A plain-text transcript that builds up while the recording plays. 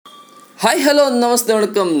Hi hello ನಮಸ್ತೆ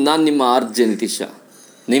welcome. ನಾನು ನಿಮ್ಮ ಆರ್.ಜೆ ನಿತೀಶ.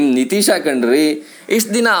 ನಿಮ್ಮ ನಿತೀಶ ಕಣ್ರಿ.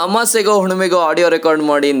 ಇಷ್ಟು ದಿನ ಅಮಾಸೆಗೋ ಹುಣ್ಣಿಮೆಗೋ ಆಡಿಯೋ ರೆಕಾರ್ಡ್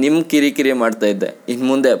ಮಾಡಿ ನಿಮ್ಮ ಕಿರಿಕಿರಿ ಮಾಡ್ತಾಯಿದ್ದೆ. ಇನ್ನು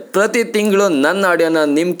ಮುಂದೆ ಪ್ರತಿ ತಿಂಗಳು ನನ್ನ ಆಡಿಯೋನ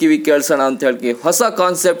ನಿಮ್ಮ ಕಿವಿ ಕೇಳಿಸೋಣ ಅಂತ ಹೇಳಿ ಹೊಸ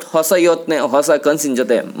ಕಾನ್ಸೆಪ್ಟ್, ಹೊಸ ಯೋಚನೆ, ಹೊಸ ಕನಸಿನ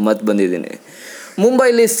ಜೊತೆ ಮತ್ತೆ ಬಂದಿದ್ದೀನಿ.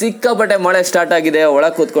 ಮುಂಬೈಲಿ ಸಿಕ್ಕಾಪಟ್ಟೆ ಮಳೆ ಸ್ಟಾರ್ಟ್ ಆಗಿದೆ.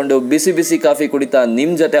 ಒಳಗೆ ಕೂತ್ಕೊಂಡು ಬಿಸಿ ಬಿಸಿ ಕಾಫಿ ಕುಡಿತಾ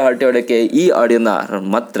ನಿಮ್ಮ ಜೊತೆ ಹರಟೆ ಹೊಡೋಕ್ಕೆ ಈ ಆಡಿಯೋನ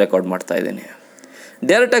ಮತ್ತೆ ರೆಕಾರ್ಡ್ ಮಾಡ್ತಾಯಿದ್ದೀನಿ.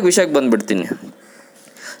 ಡೈರೆಕ್ಟಾಗಿ ವಿಷಯಕ್ಕೆ ಬಂದುಬಿಡ್ತೀನಿ.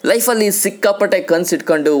 ಲೈಫಲ್ಲಿ ಸಿಕ್ಕಾಪಟ್ಟೆ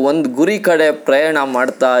ಕನಸಿಟ್ಕೊಂಡು ಒಂದು ಗುರಿ ಕಡೆ ಪ್ರಯಾಣ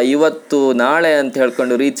ಮಾಡ್ತಾ ಇವತ್ತು ನಾಳೆ ಅಂತ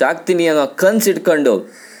ಹೇಳ್ಕೊಂಡು ರೀಚ್ ಆಗ್ತೀನಿ ಅನ್ನೋ ಕನಸಿಟ್ಕೊಂಡು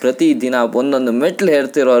ಪ್ರತಿದಿನ ಒಂದೊಂದು ಮೆಟ್ಲು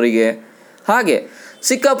ಹೇರ್ತಿರೋರಿಗೆ, ಹಾಗೆ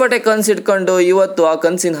ಸಿಕ್ಕಾಪಟ್ಟೆ ಕನಸಿಟ್ಕೊಂಡು ಇವತ್ತು ಆ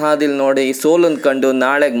ಕನಸಿನ ಹಾದಿಲ್ ನೋಡಿ ಸೋಲನ್ನು ಕಂಡು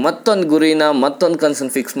ನಾಳೆಗೆ ಮತ್ತೊಂದು ಗುರಿನ ಮತ್ತೊಂದು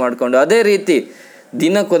ಕನಸನ್ನು ಫಿಕ್ಸ್ ಮಾಡಿಕೊಂಡು ಅದೇ ರೀತಿ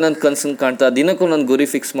ದಿನಕ್ಕೊಂದೊಂದು ಕನಸನ್ನು ಕಾಣ್ತಾ ದಿನಕ್ಕೊಂದೊಂದು ಗುರಿ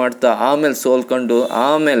ಫಿಕ್ಸ್ ಮಾಡ್ತಾ ಆಮೇಲೆ ಸೋಲ್ಕೊಂಡು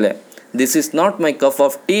ಆಮೇಲೆ this is not my cup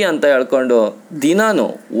of tea ಅಂತ ಹೇಳ್ಕೊಂಡು ದಿನಾನು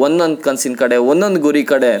ಒಂದೊಂದು ಕನಸಿನ ಕಡೆ ಒಂದೊಂದು ಗುರಿ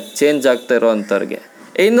ಕಡೆ ಚೇಂಜ್ ಆಗ್ತಾ ಇರೋವಂಥವ್ರಿಗೆ,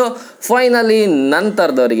 ಇನ್ನು ಫೈನಲಿ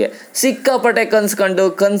ನಂತರದವ್ರಿಗೆ ಸಿಕ್ಕಾಪಟ್ಟೆ ಕನ್ಸ್ಕೊಂಡು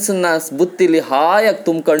ಕನಸನ್ನ ಬುತ್ತಿಲಿ ಹಾಯಾಗಿ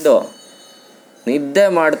ತುಂಬ್ಕೊಂಡು ನಿದ್ದೆ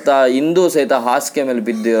ಮಾಡ್ತಾ ಇಂದು ಸಹಿತ ಹಾಸಿಗೆ ಮೇಲೆ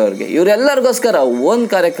ಬಿದ್ದಿರೋರಿಗೆ, ಇವರೆಲ್ಲರಿಗೋಸ್ಕರ ಒಂದು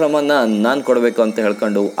ಕಾರ್ಯಕ್ರಮನ ನಾನು ಕೊಡಬೇಕು ಅಂತ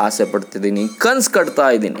ಹೇಳ್ಕೊಂಡು ಆಸೆ ಪಡ್ತಿದ್ದೀನಿ, ಕನಸು ಕಟ್ತಾ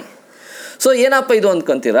ಇದ್ದೀನಿ. ಸೊ ಏನಪ್ಪ ಇದು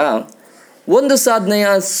ಅಂದ್ಕೊಂತೀರಾ? ಒಂದು ಸಾಧನೆಯ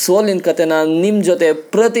ಸೋಲಿನ ಕಥೆನ ನಿಮ್ಮ ಜೊತೆ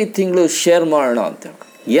ಪ್ರತಿ ತಿಂಗಳು ಶೇರ್ ಮಾಡೋಣ ಅಂತ.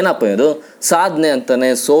 ಏನಪ್ಪ ಇದು ಸಾಧನೆ ಅಂತಾನೆ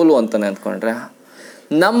ಸೋಲು ಅಂತಾನೆ ಅಂದ್ಕೊಂಡ್ರೆ,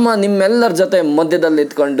 ನಿಮ್ಮೆಲ್ಲರ ಜೊತೆ ಮಧ್ಯದಲ್ಲಿ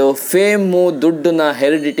ಇದ್ಕೊಂಡು ಫೇಮು ದುಡ್ಡನ್ನ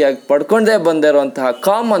ಹೆರಿಡಿಟಿಯಾಗಿ ಪಡ್ಕೊಂಡೇ ಬಂದಿರೋಂತಹ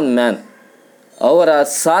ಕಾಮನ್ ಮ್ಯಾನ್ ಅವರ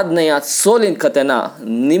ಸಾಧನೆಯ ಸೋಲಿನ ಕಥೆನ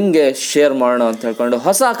ನಿಮಗೆ ಶೇರ್ ಮಾಡೋಣ ಅಂತ ಹೇಳ್ಕೊಂಡು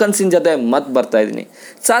ಹೊಸ ಕನಸಿನ ಜೊತೆ ಮತ್ತೆ ಬರ್ತಾಯಿದ್ದೀನಿ.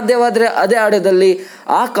 ಸಾಧ್ಯವಾದರೆ ಅದೇ ಆಡಿಯೋದಲ್ಲಿ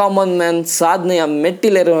ಆ ಕಾಮನ್ ಮ್ಯಾನ್ ಸಾಧನೆಯ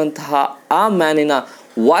ಮೆಟ್ಟಿಲಿರುವಂತಹ ಆ ಮ್ಯಾನಿನ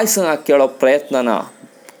ವಾಯ್ಸನ್ನ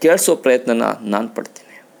ಕೇಳಿಸೋ ಪ್ರಯತ್ನನ ನಾನು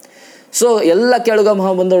ಪಡ್ತೀನಿ. ಸೊ ಎಲ್ಲ ಕೇಳುಗ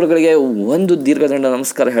ಮಹಾಬಂಧುಗಳಿಗೆ ಒಂದು ದೀರ್ಘದಂಡ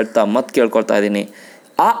ನಮಸ್ಕಾರ ಹೇಳ್ತಾ ಮತ್ತೆ ಕೇಳ್ಕೊಳ್ತಾ ಇದ್ದೀನಿ.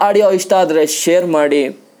 ಆ ಆಡಿಯೋ ಇಷ್ಟ ಆದರೆ ಶೇರ್ ಮಾಡಿ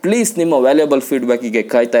ಪ್ಲೀಸ್. ನಿಮ್ಮ ವ್ಯಾಲ್ಯೂಬಲ್ ಫೀಡ್ಬ್ಯಾಕಿಗೆ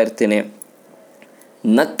ಕಾಯ್ತಾ ಇರ್ತೀನಿ.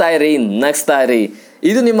 ನಗ್ತಾ ಇರಿ.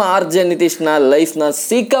 ಇದು ನಿಮ್ಮ ಆರ್.ಜೆ ನಿತೀಶ್ನ ಲೈಫ್ನ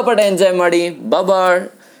ಸಿಕ್ಕಾಪಟ್ಟೆ ಎಂಜಾಯ್ ಮಾಡಿ. ಬಾಯ್,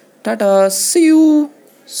 ಟಾಟಾ, ಸಿ ಯು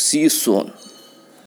ಸೂನ್.